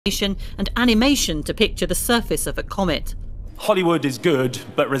and animation to picture the surface of a comet. Hollywood is good,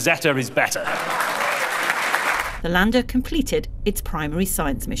 but Rosetta is better. The lander completed its primary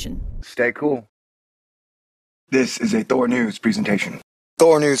science mission. Stay cool. This is a Thor News presentation.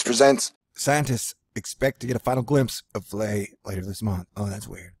 Thor News presents... Scientists expect to get a final glimpse of Philae later this month. Oh, that's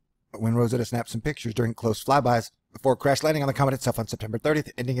weird. But when Rosetta snapped some pictures during close flybys before crash landing on the comet itself on September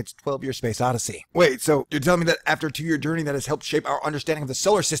 30th, ending its 12-year space odyssey. Wait, so you're telling me that after a 2-year journey that has helped shape our understanding of the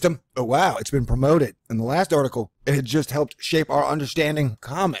solar system, oh wow, it's been promoted. In the last article, it had just helped shape our understanding of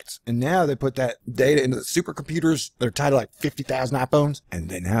comets. And now they put that data into the supercomputers that are tied to like 50,000 iPhones, and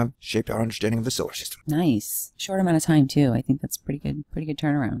they now shaped our understanding of the solar system. Nice. Short amount of time too. I think that's pretty good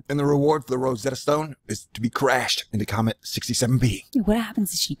turnaround. And the reward for the Rosetta Stone is to be crashed into Comet 67P. Yeah, what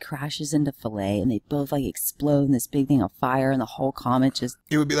happens if she crashes into Philae and they both like explode in this big thing of fire and the whole comet just...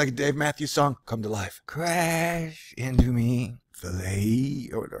 It would be like a Dave Matthews song, come to life. Crash into me,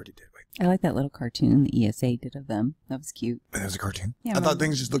 Philae. Oh, it already did. Wait. I like that little cartoon the ESA did of them. That was cute. That was a cartoon? Yeah, I thought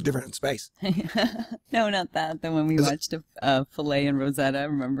things just looked different in space. No, not that. The one we watched of Philae and Rosetta.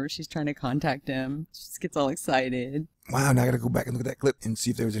 Remember, she's trying to contact him. She just gets all excited. Wow, now I gotta go back and look at that clip and see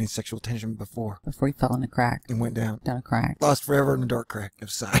if there was any sexual tension before. Before he fell in a crack. And went down. Down a crack. Lost forever in the dark crack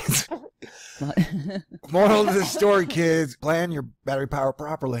of science. Moral of this story, kids. Plan your battery power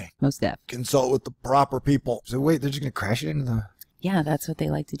properly. Most def. Consult with the proper people. So wait, they're just gonna crash it into the... Yeah, that's what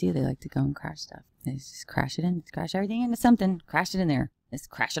they like to do. They like to go and crash stuff. They just crash it in. Crash everything into something. Crash it in there. Just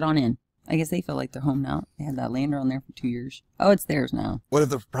crash it on in. I guess they feel like they're home now. They had that lander on there for 2 years. Oh, it's theirs now. What if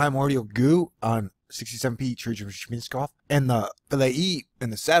the primordial goo on 67P Churyumov-Gerasimenko and the Philae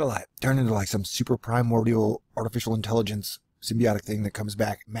and the satellite turn into like some super primordial artificial intelligence symbiotic thing that comes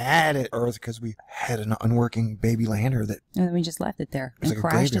back mad at Earth because we had an unworking baby lander that... And then we just left it there. And like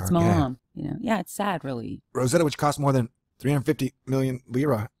crashed its mom. Yeah. You know, yeah, it's sad, really. Rosetta, which cost more than 350 million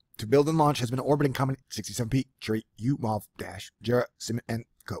lira to build and launch, has been orbiting Comet 67P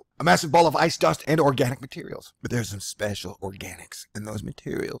Churyumov-Gerasimenko. A massive ball of ice dust and organic materials. But there's some special organics in those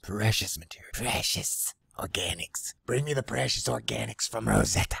materials. Precious materials. Precious organics. Bring me the precious organics from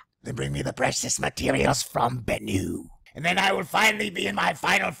Rosetta. Then bring me the precious materials from Bennu. And then I will finally be in my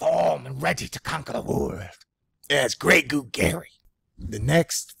final form and ready to conquer the world. As Grey Goo Gary. The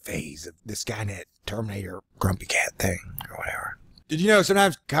next phase of the Skynet Terminator Grumpy Cat thing, or whatever. Did you know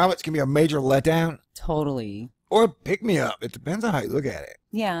sometimes comets can be a major letdown? Totally. Or a pick-me-up. It depends on how you look at it.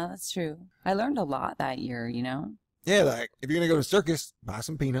 Yeah, that's true. I learned a lot that year, you know? Yeah, like, if you're going to go to a circus, buy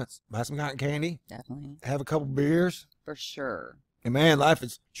some peanuts, buy some cotton candy. Definitely. Have a couple beers. For sure. And man, life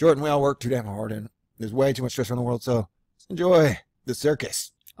is short and we all work too damn hard and there's way too much stress around the world, so just enjoy the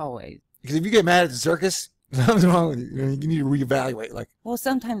circus. Always. Because if you get mad at the circus, something's wrong with you. You need to reevaluate. Like, well,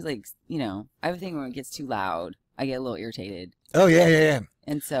 sometimes, like, you know, I have a thing when it gets too loud, I get a little irritated. Oh, yeah.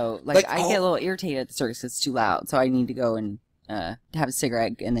 And so, like I get a little irritated at the circus because it's too loud. So I need to go and have a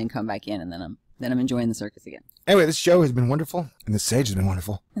cigarette and then come back in, and then I'm enjoying the circus again. Anyway, this show has been wonderful, and this sage has been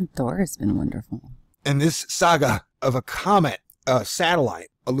wonderful. And Thor has been wonderful. And this saga of a comet, a satellite,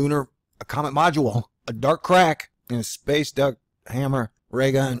 a comet module, a dark crack, and a space duck hammer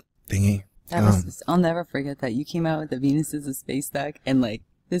ray gun thingy. I'll never forget that. You came out with the Venus is a space duck, and like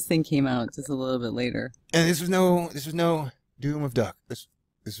this thing came out just a little bit later. And this was no doom of duck. This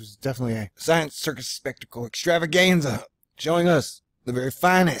was definitely a science circus spectacle extravaganza, showing us the very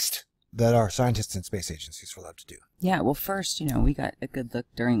finest that our scientists and space agencies are allowed to do. Yeah, well, first, you know, we got a good look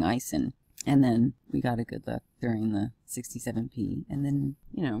during ISIN, and then we got a good look during the 67P, and then,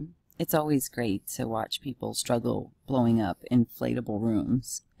 you know, it's always great to watch people struggle blowing up inflatable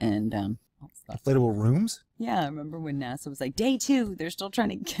rooms, and, inflatable rooms? Yeah, I remember when NASA was like, day 2, they're still trying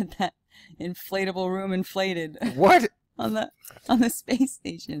to get that inflatable room inflated. What? on the space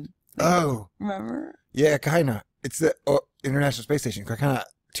station. Like, oh. Remember? Yeah, kinda. It's the International Space Station. I kinda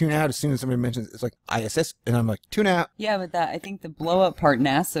tune out as soon as somebody mentions it. It's like ISS, and I'm like, tune out. Yeah, but I think the blow up part,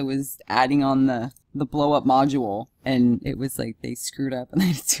 NASA was adding on the blow up module, and it was like they screwed up and they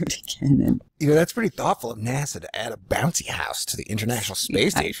had to do it again. And you know, that's pretty thoughtful of NASA to add a bouncy house to the International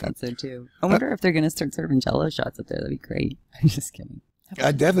Space Station. I thought so too. I wonder if they're gonna start serving Jello shots up there. That'd be great. I'm just kidding.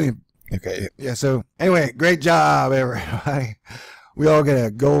 I definitely. Okay, yeah, so anyway, great job, everybody. We all get a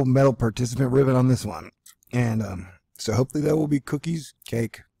gold medal participant ribbon on this one. And so hopefully there will be cookies,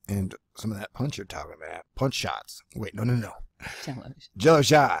 cake, and some of that punch you're talking about. Punch shots. Wait, no. Jello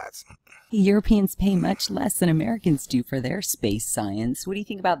shots. Europeans pay much less than Americans do for their space science. What do you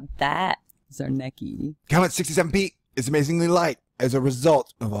think about that, Zarnecki? Comet 67P is amazingly light as a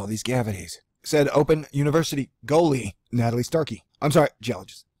result of all these cavities, said Open University goalie Natalie Starkey. I'm sorry,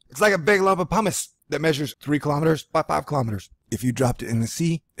 geologist. It's like a big lump of pumice that measures 3 kilometers by 5 kilometers. if you dropped it in the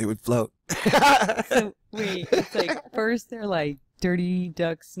sea, it would float. So wait, it's like first they're like dirty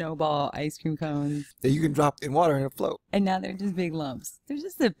duck snowball ice cream cones, That you can drop in water and it'll float. and now they're just big lumps. They're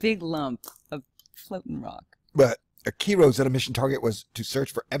just a big lump of floating rock. But a key Rosetta mission target was to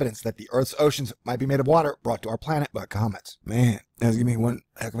search for evidence that the Earth's oceans might be made of water brought to our planet by comets. Man, that's gonna be one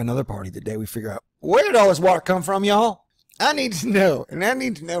heck of another party the day we figure out where did all this water come from, y'all? I need to know, and I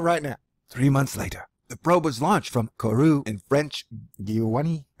need to know right now. 3 months later, the probe was launched from Kourou in French Guiana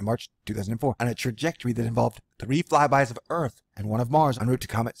in March 2004 on a trajectory that involved 3 flybys of Earth and 1 of Mars en route to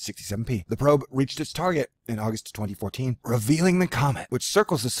Comet 67P. The probe reached its target in August 2014, revealing the comet, which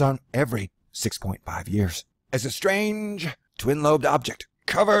circles the sun every 6.5 years, as a strange twin-lobed object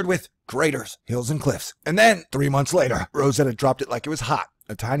covered with craters, hills, and cliffs. And then, 3 months later, Rosetta dropped it like it was hot,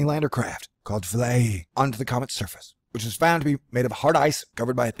 a tiny lander craft called Philae, onto the comet's surface, which was found to be made of hard ice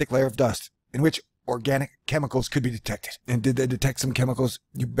covered by a thick layer of dust, in which organic chemicals could be detected. And did they detect some chemicals?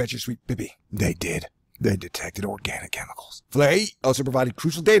 You bet your sweet Bippy. They did. They detected organic chemicals. Philae also provided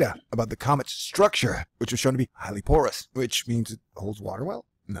crucial data about the comet's structure, which was shown to be highly porous, which means it holds water well?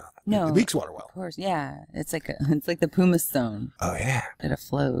 No. It leaks water well. Of course, yeah. It's like the Puma Stone Oh, yeah. that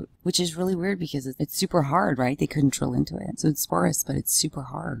afloat, which is really weird because it's super hard, right? They couldn't drill into it, so it's porous, but it's super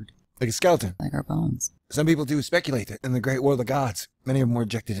hard, Like a skeleton. like our bones. Some people do speculate that in the great war of the gods, many of them were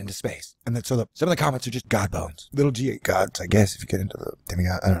ejected into space. And that some of the comets are just god bones. Little g gods, I guess, if you get into the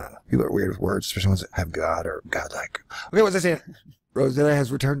demigod. I don't know. People are weird with words, especially ones that have god or godlike. Okay, what's I saying? Rosetta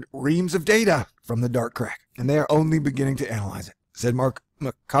has returned reams of data from the dark crack, and they are only beginning to analyze it, said Mark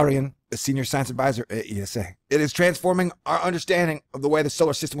Makarian, a senior science advisor at ESA. It is transforming our understanding of the way the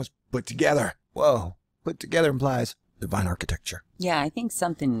solar system was put together. Whoa. Put together implies divine architecture. Yeah, I think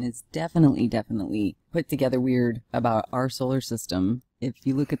something is definitely put together weird about our solar system. If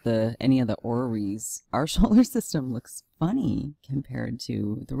you look at any of the orreries, our solar system looks funny compared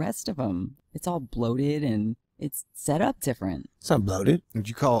to the rest of them. It's all bloated and it's set up different. It's not bloated. Would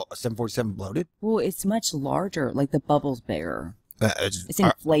you call a 747 bloated? Well, it's much larger, like the bubble's bigger. It's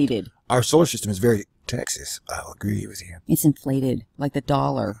our, inflated. our solar system is very Texas. I'll agree with you. It's inflated, like the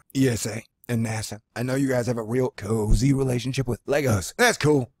dollar. ESA and NASA. I know you guys have a real cozy relationship with Legos. That's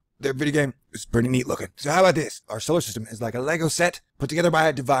cool. Their video game is pretty neat looking. So how about this? Our solar system is like a Lego set put together by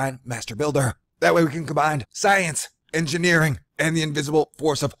a divine master builder. That way we can combine science, engineering, and the invisible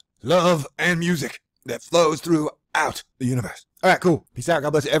force of love and music that flows throughout the universe. All right, cool. Peace out. God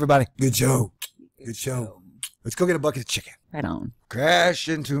bless everybody. Good show. Good show. Let's go get a bucket of chicken. Right on. Crash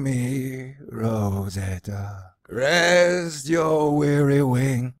into me, Rosetta. Rest your weary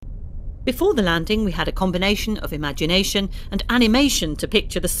wing. Before the landing, we had a combination of imagination and animation to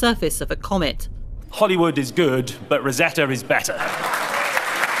picture the surface of a comet. Hollywood is good, but Rosetta is better.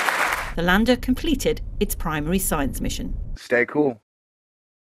 The lander completed its primary science mission. Stay cool.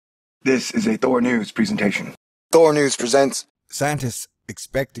 This is a Thor News presentation. Thor News presents... Scientists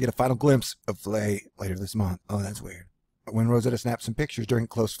expect to get a final glimpse of Philae later this month. Oh, that's weird. When Rosetta snapped some pictures during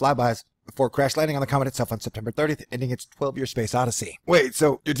close flybys before crash landing on the comet itself on September 30th, ending its 12-year space odyssey. Wait,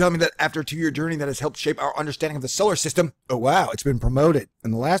 so you're telling me that after a 2-year journey that has helped shape our understanding of the solar system, oh wow, it's been promoted.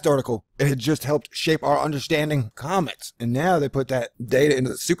 In the last article, it had just helped shape our understanding of comets. And now they put that data into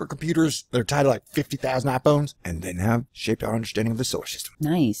the supercomputers that are tied to like 50,000 iPhones, and they now shaped our understanding of the solar system.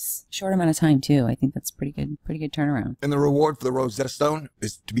 Nice. Short amount of time, too. I think that's pretty good turnaround. And the reward for the Rosetta Stone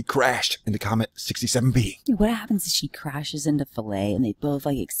is to be crashed into Comet 67P. What happens if she crashes into Philae and they both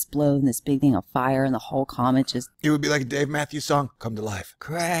like explode in this big thing of fire and the whole comet just... It would be like a Dave Matthews song, come to life.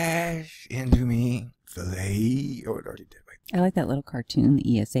 Crash into me, Philae. Oh, it already did. Wait, I like that little cartoon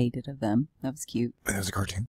the ESA did of them. That was cute. that was a cartoon.